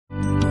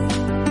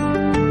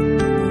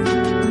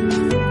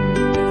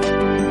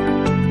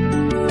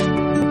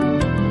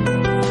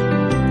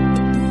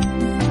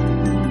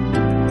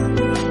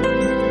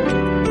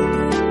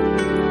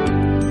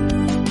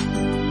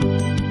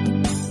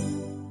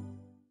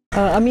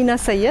Ameena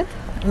Syed,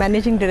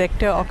 Managing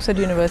Director, Oxford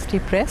University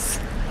Press,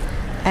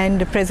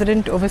 and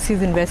President,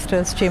 Overseas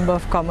Investors, Chamber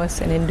of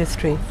Commerce and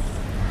Industry.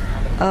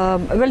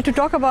 Well, to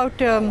talk about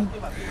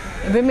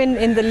women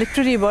in the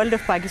literary world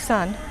of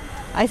Pakistan,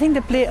 I think they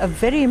play a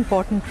very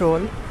important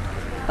role,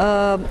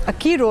 a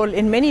key role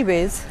in many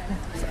ways,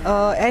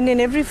 and in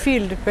every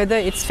field, whether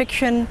it's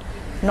fiction,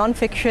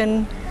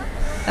 non-fiction,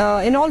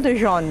 in all the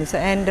genres,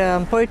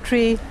 and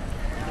poetry,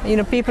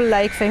 people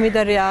like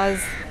Fahmida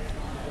Riaz,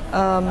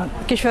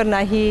 Kishwar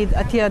Nahid,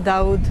 Atiya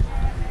Daud,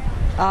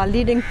 are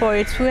leading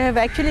poets who have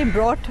actually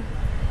brought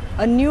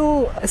a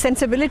new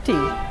sensibility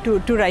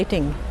to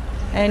writing.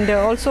 And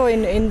also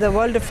in the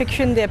world of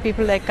fiction, there are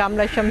people like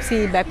Kamla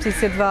Shamsi, Bapsi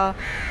Sidhwa,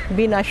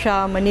 Beena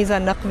Shah, Maniza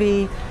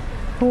Naqvi,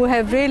 who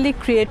have really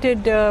created,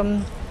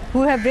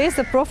 who have raised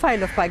the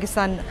profile of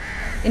Pakistan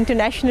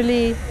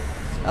internationally.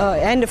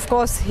 And of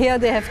course, here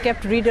they have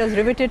kept readers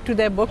riveted to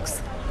their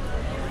books.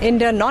 In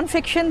the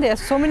non-fiction, there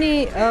are so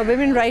many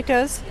women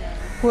writers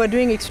who are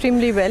doing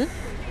extremely well.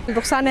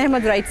 Rukhsana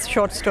Ahmed writes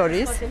short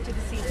stories,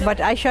 but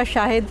Aisha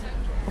Shahid,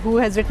 who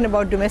has written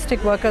about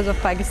domestic workers of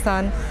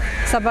Pakistan,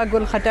 Sabah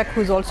Gul Khatak,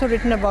 who's also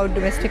written about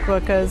domestic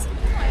workers,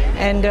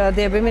 and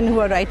there are women who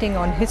are writing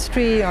on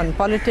history, on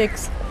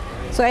politics.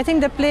 So I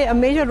think they play a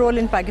major role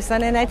in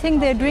Pakistan, and I think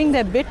they're doing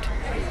their bit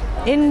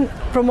in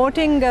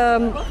promoting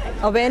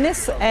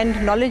awareness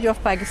and knowledge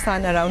of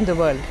Pakistan around the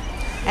world,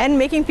 and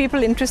making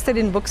people interested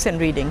in books and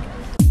reading.